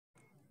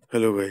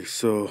Hello guys,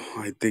 so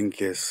I think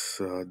yes,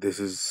 this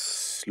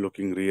is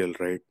looking real,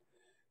 right?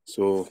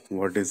 So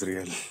what is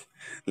real?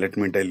 Let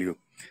me tell you.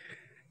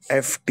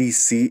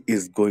 FTC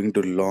is going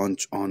to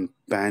launch on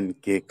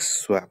Pancake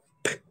Swap.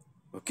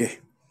 Okay,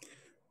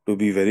 to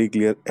be very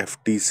clear,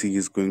 FTC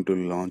is going to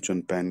launch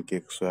on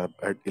Pancake Swap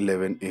at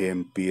 11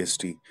 a.m.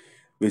 PST,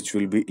 which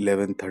will be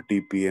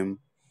 11:30 p.m.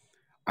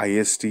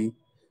 IST.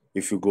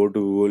 If you go to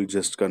Google,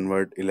 just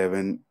convert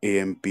 11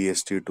 a.m.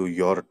 PST to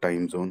your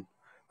time zone,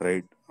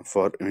 right?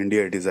 For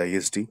India, it is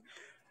IST,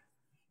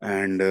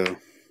 and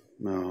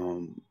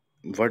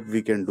what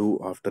we can do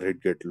after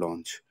it get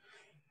launched.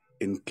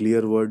 In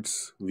clear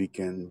words, we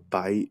can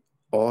buy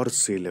or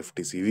sell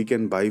FTC. We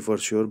can buy for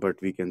sure,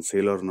 but we can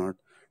sell or not,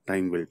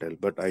 time will tell.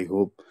 But I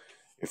hope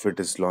if it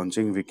is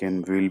launching,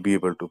 we'll be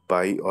able to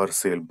buy or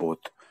sell both.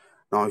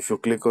 Now if you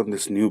click on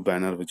this new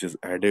banner which is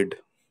added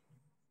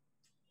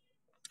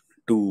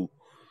to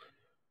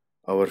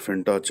our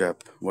Fintoch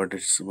app, what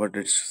it's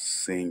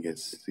saying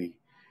is, see,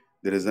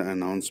 there is an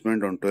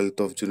announcement on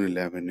 12th of June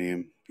 11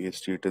 a.m.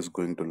 PST. It is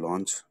going to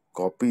launch.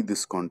 Copy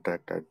this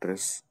contact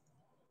address,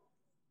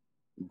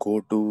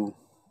 go to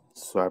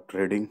swap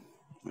trading.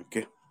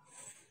 Okay,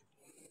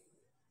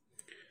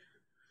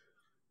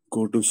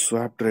 go to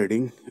swap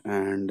trading,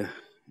 and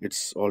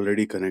it's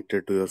already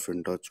connected to your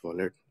Fintoch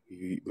wallet.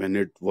 When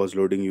it was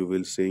loading, you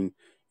will seeing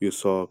you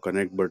saw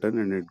connect button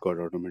and it got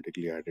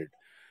automatically added.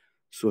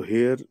 So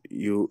here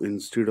you,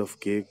 instead of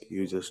cake,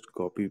 you just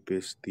copy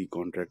paste the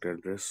contract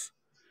address.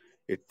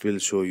 It will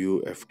show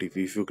you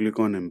FTP. If you click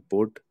on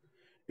import,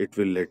 it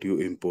will let you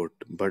import,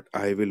 but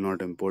I will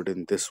not import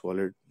in this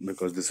wallet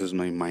because this is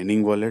my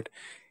mining wallet.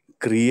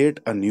 Create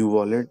a new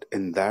wallet,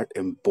 in that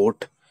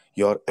import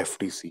your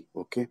FTC.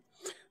 Okay,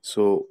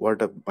 so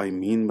what I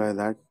mean by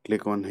that,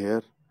 click on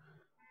here,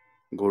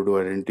 go to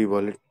identity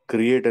wallet,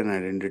 create an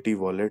identity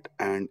wallet,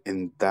 and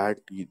in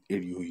that you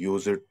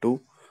use it to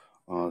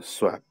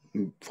swap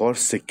for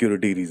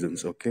security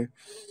reasons. Okay,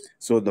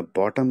 so the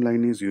bottom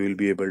line is you will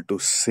be able to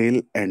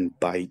sell and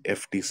buy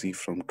FTC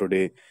from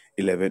today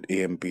 11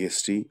 a.m.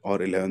 PST or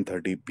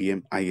 11:30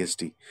 p.m.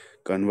 IST.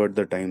 Convert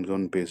the time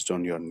zone based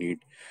on your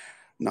need.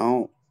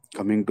 Now,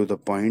 coming to the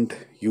point,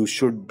 you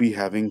should be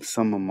having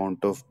some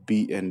amount of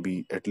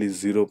BNB, at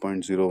least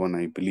 0.01,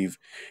 I believe,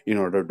 in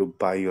order to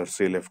buy or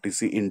sell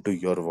FTC into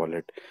your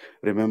wallet.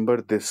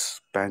 Remember, this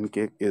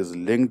pancake is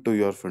linked to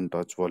your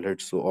Fintoch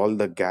wallet, so all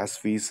the gas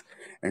fees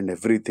and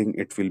everything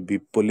it will be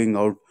pulling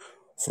out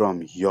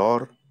from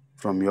your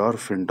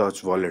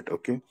Fintoch wallet.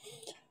 Okay,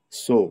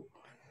 so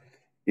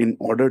in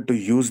order to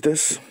use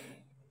this,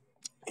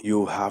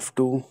 you have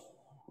to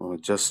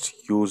just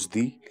use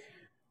the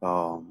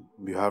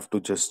you have to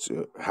just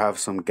have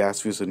some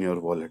gas fees in your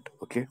wallet.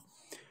 Okay,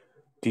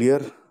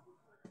 clear.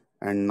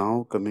 And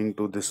now coming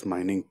to this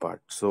mining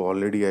part, so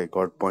already I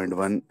got point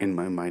 0.1 in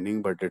my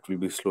mining, but it will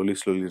be slowly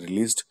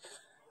released.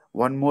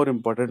 One more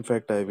important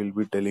fact I will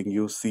be telling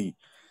you. See,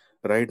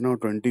 right now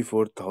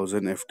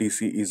 24,000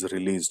 FTC is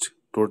released.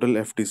 Total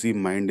FTC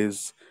mined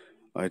is,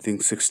 I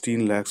think,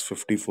 16 lakhs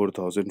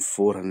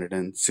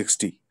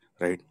 54,460,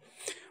 right?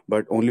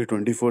 But only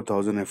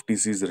 24,000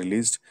 FTC is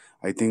released.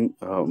 I think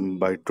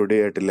by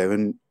today at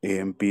 11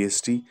 a.m.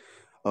 PST,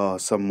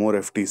 some more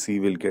FTC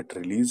will get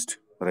released,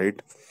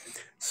 right?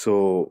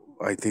 So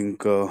I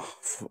think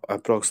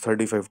approx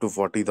 35 to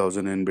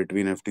 40,000 in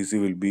between FTC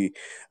will be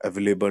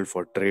available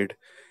for trade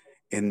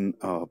in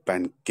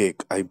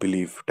Pancake, I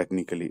believe,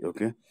 technically.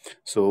 Okay,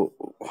 so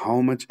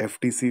how much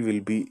FTC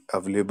will be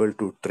available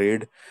to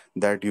trade?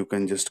 That you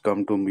can just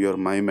come to your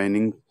My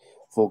Mining,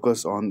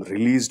 focus on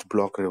released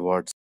block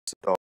rewards,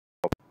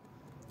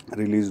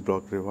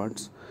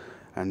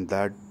 and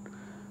that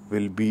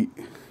will be,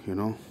 you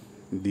know,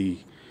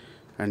 the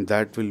and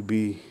that will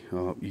be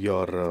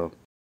your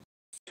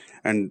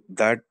and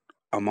that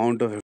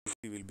amount of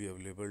FTC will be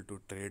available to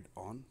trade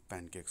on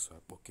pancake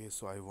swap. Okay,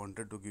 so I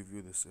wanted to give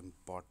you this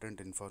important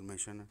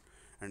information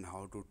and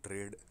how to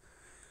trade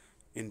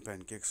in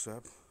pancake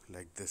swap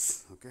like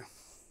this. Okay,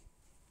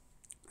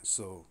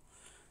 so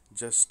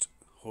just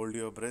hold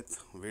your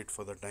breath, wait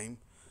for the time,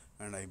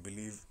 and I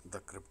believe the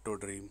crypto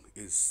dream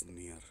is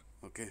near.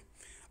 Okay,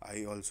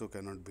 I also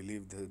cannot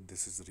believe that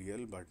this is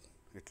real, but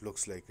it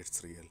looks like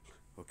it's real.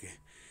 Okay,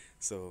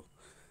 so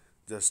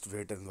just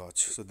wait and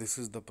watch. So this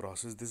is the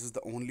process, this is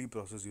the only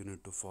process you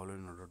need to follow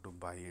in order to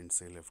buy and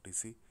sell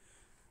FTC.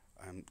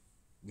 I'm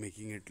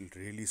making it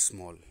really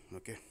small.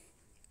 Okay,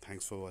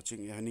 thanks for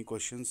watching. Any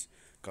questions,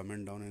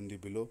 comment down in the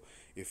below.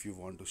 If you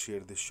want to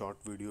share this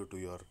short video to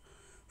your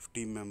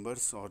team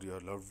members or your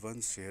loved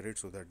ones, share it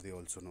so that they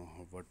also know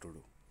what to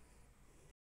do.